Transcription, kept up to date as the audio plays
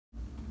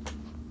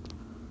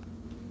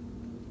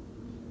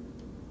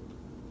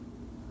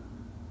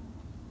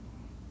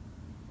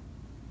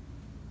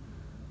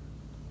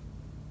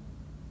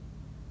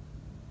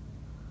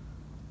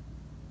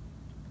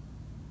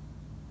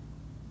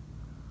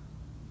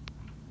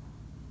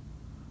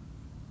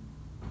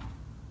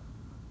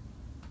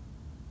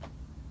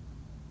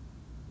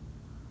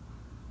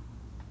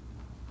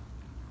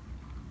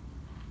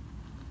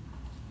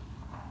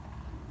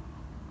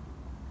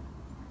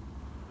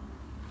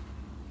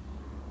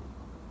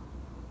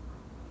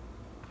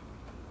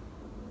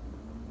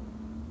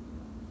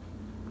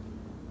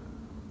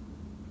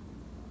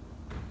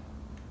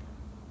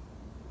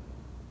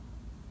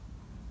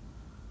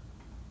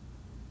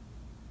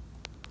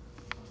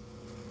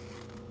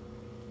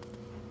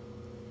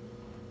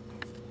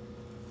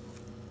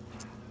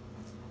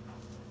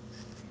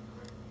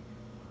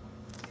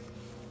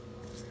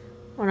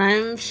What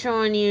I'm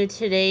showing you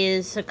today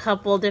is a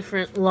couple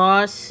different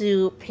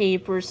lawsuit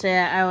papers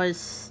that I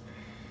was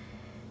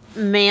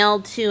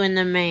mailed to in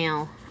the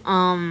mail.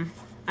 I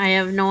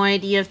have no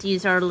idea if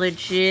these are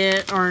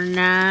legit or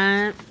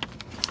not,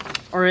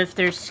 or if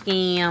they're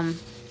scam.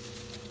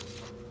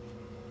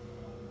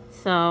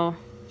 So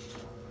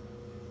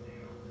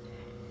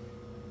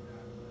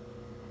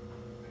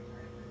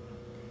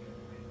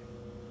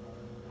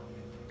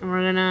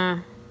we're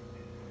gonna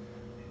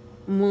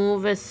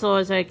move as slow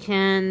as I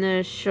can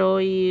to show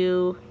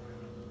you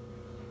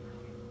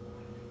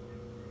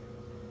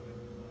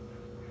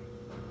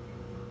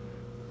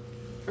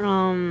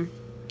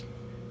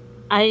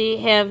I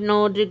have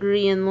no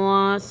degree in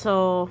law,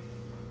 so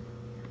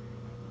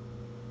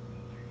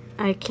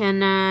I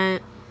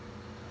cannot,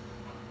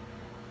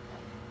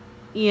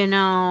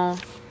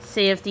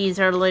 say if these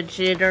are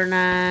legit or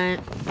not.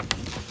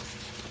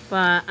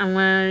 But I'm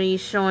going to be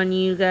showing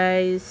you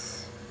guys.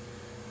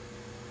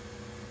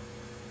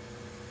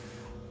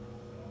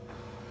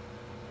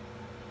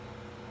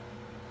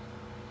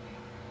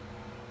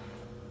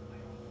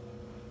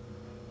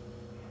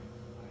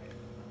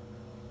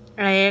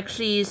 I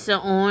actually used to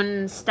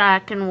own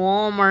stock in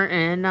Walmart,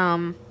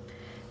 and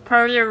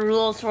part of the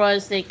rules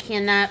was they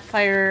cannot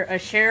fire a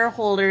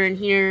shareholder in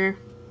here.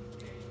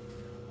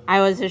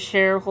 I was a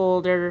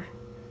shareholder,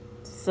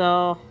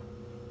 so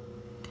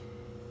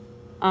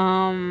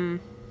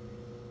like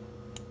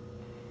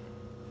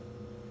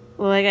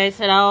I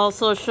said, I'll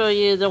also show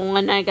you the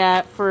one I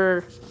got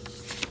for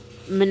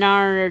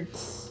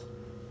Menards.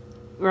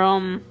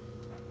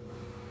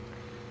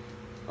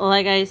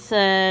 Like I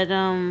said,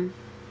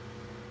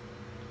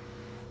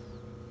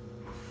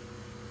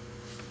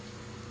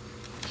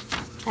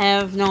 I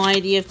have no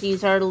idea if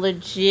these are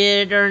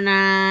legit or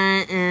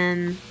not,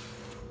 and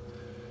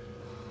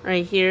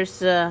right here's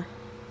the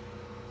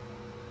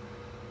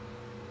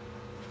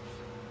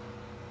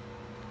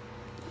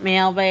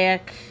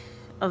mailback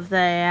of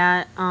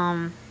that.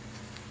 I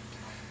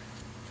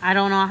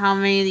don't know how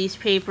many of these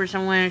papers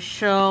I'm going to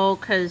show,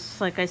 because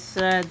like I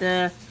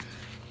said,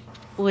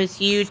 with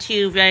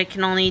YouTube I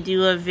can only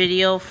do a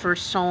video for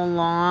so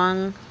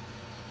long.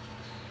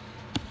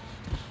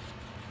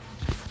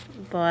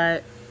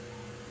 But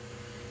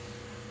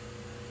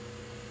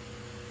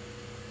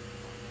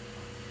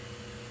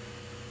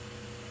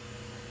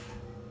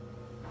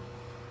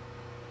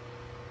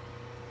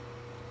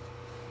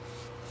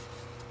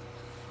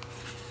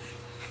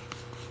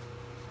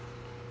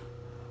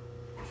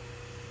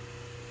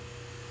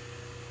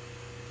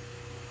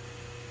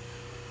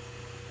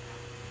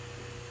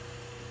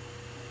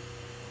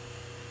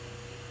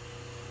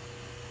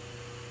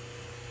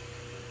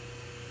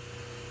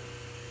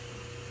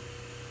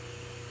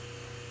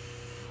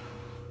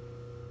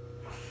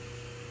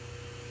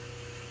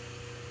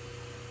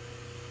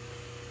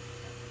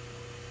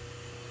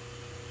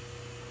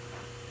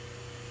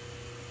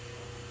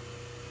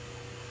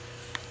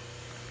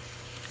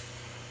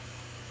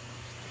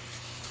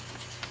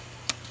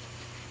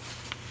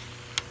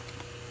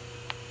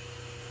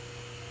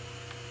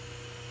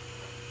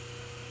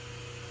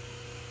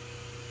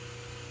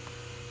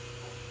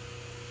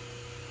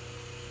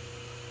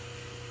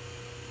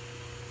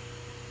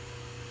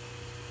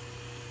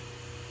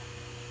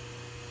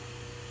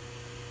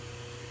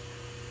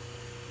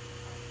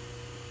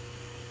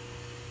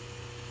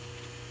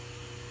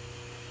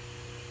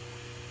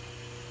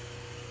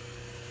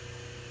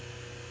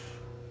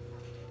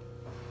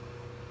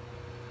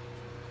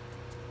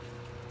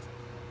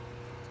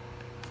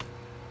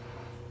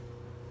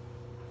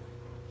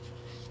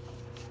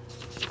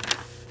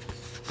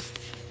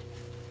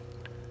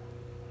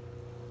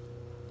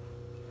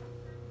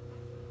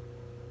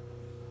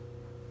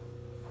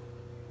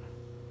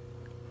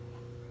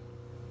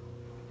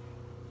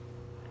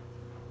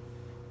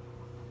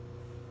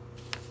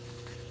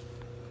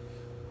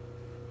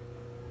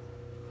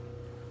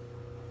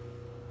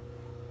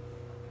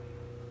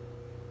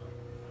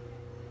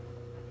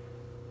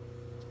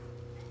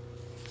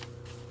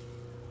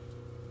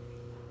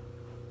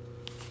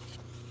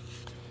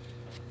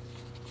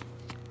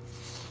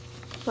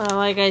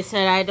like I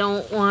said, I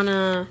don't want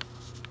to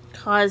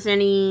cause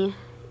any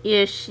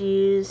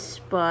issues,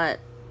 but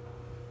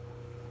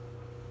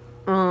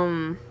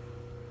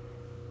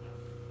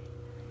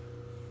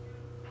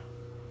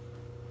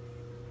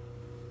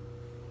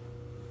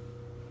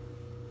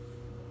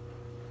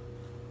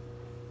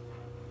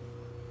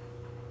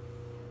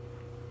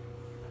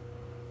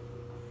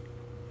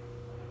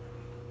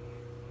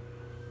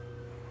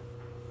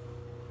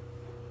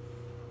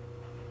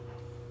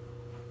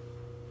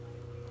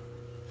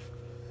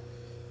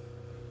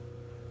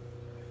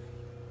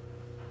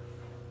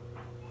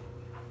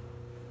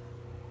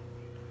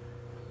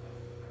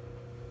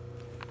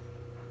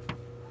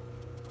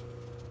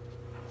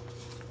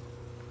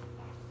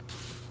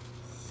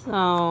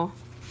so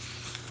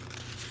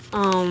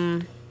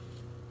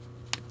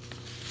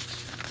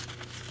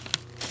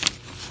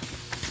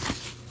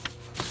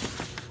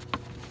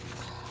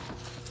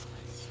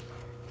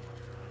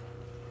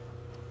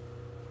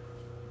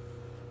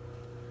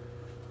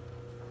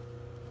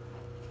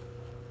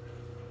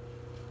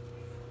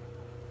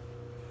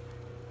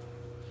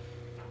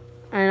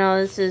I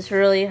know this is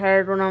really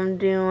hard what I'm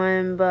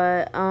doing,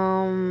 but,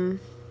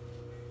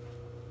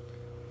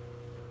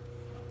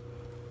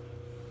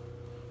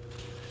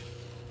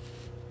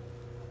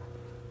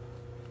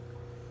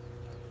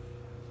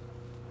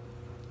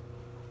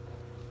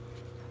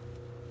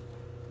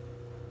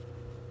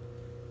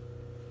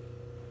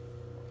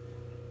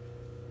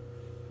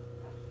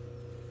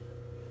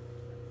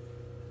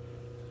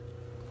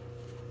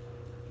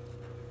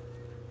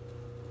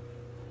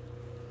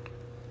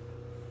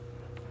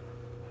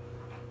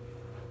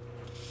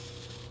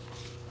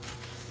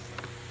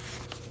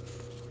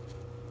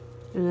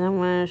 and I'm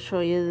going to show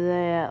you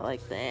that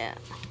like that.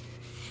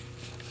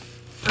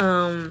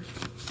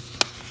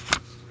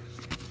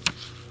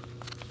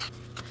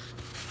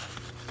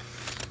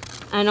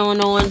 I know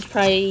no one's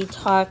probably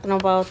talking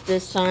about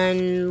this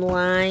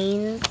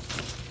online.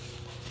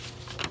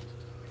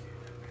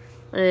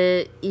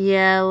 But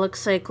yeah, it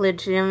looks like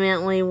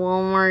legitimately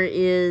Walmart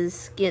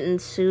is getting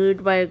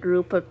sued by a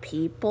group of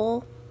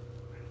people.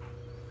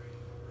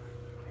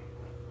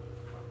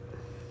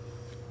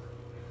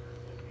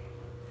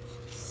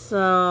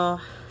 So,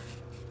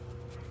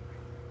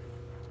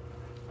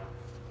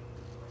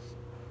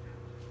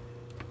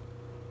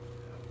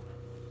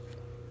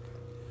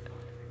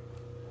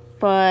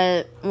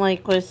 but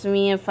like with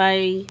me, if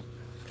I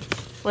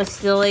was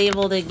still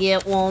able to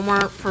get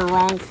Walmart for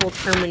wrongful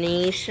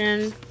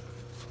termination,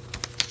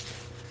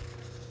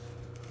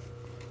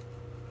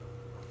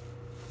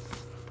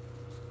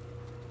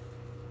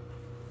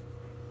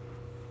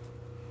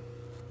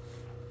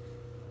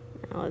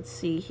 now let's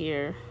see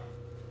here.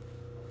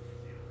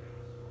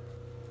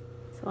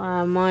 It's a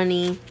lot of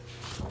money.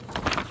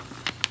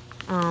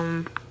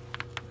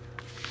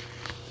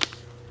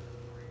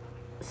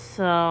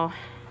 So,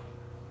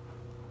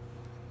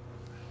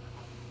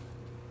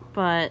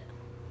 but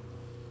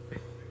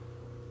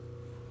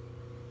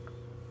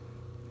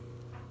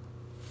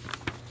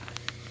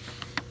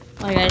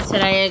like I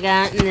said, I had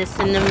gotten this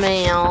in the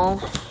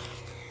mail,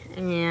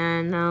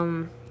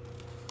 and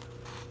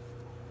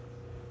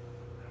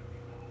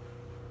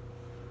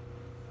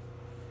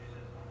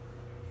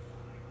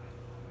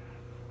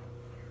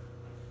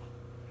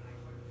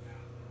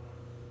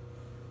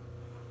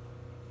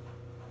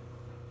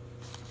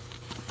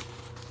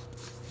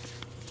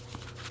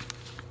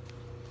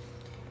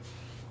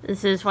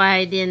this is why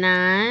I did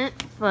not,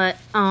 but,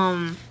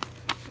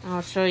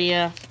 I'll show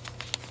you.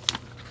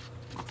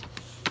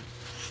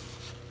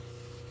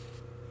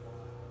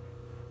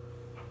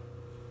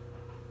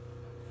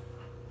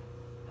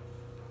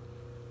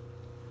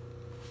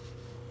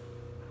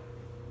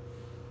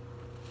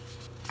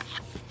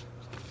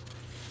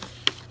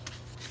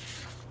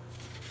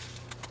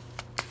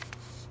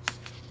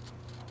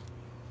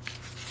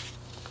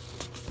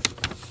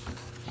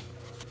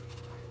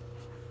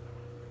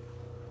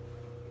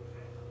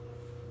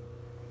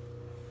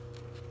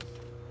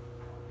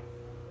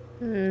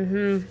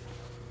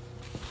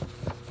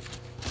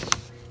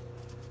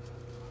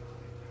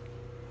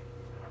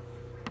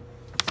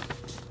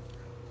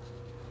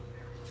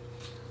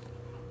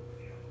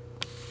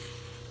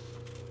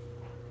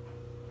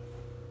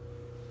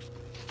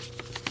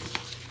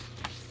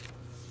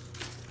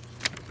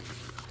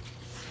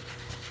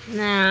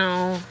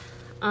 Now,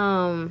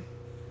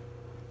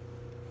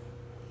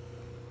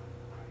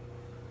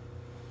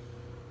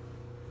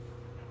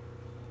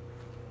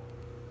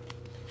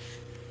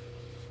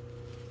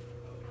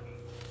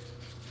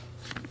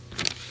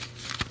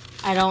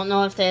 I don't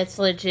know if that's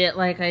legit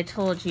like I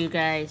told you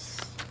guys.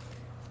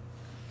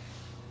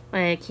 But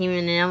it came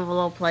in an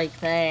envelope like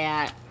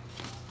that.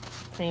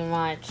 Pretty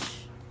much.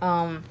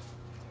 Now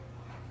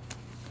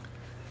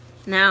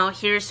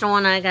here's the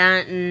one I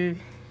got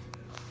in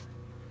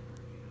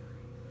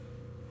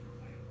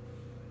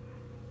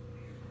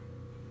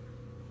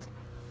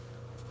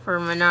for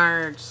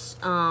Menards.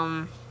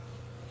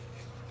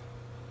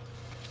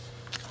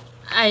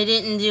 I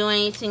didn't do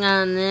anything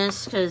on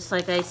this because,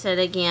 like I said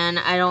again,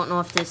 I don't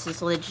know if this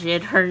is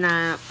legit or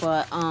not,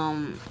 but,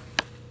 I'll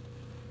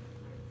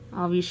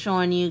be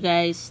showing you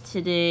guys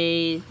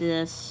today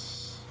this.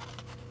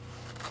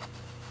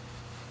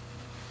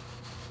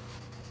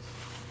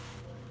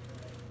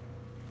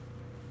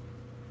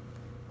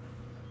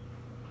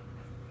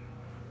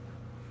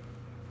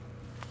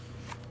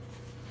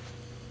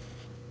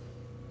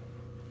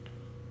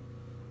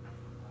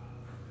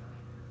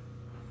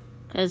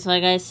 Because,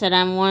 like I said,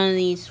 I'm one of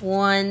these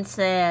ones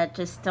that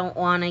just don't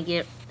want to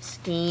get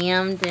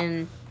scammed.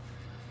 And,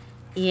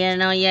 you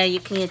know, yeah, you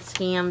can get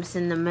scams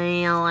in the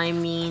mail. I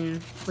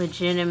mean,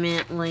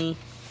 legitimately.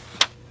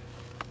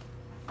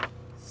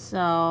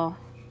 So,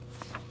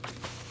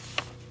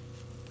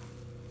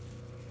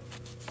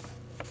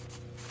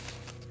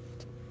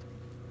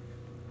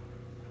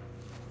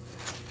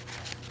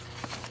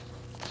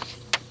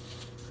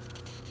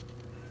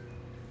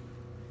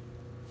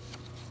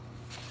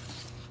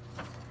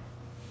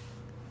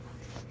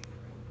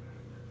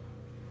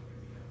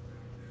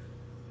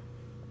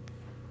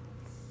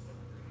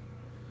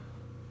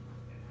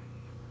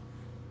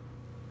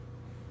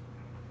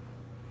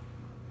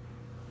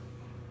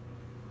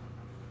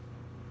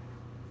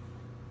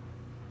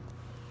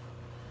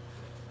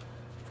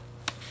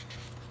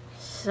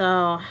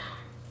 So,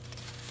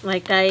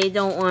 like, I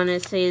don't want to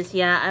say is,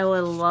 yeah, I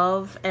would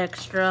love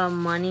extra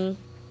money.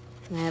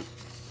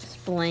 That's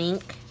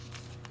blank.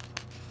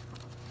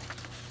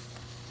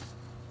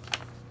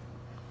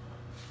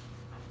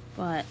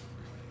 But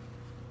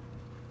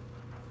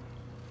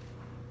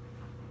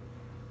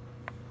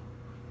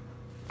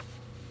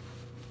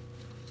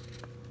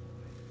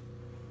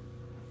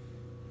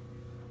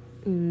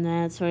and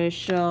that's what it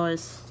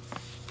shows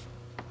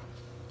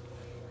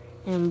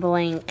in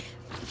blank.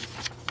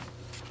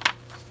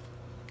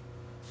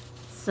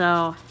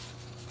 So,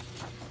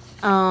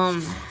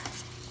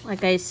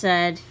 like I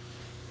said,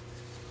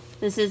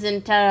 this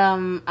isn't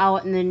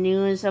out in the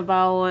news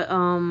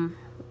about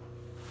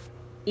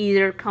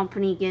either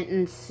company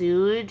getting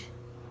sued,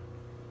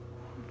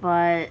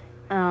 but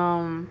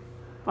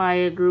by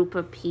a group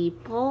of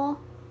people.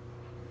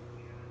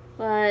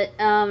 But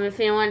if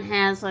anyone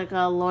has like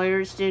a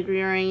lawyer's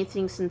degree or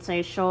anything, since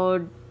I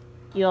showed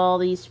you all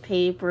these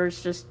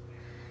papers, just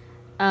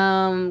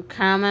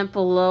comment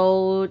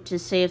below to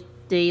say if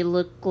they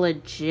look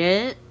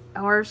legit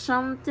or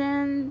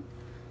something.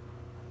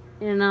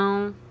 You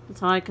know,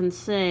 that's all I can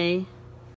say.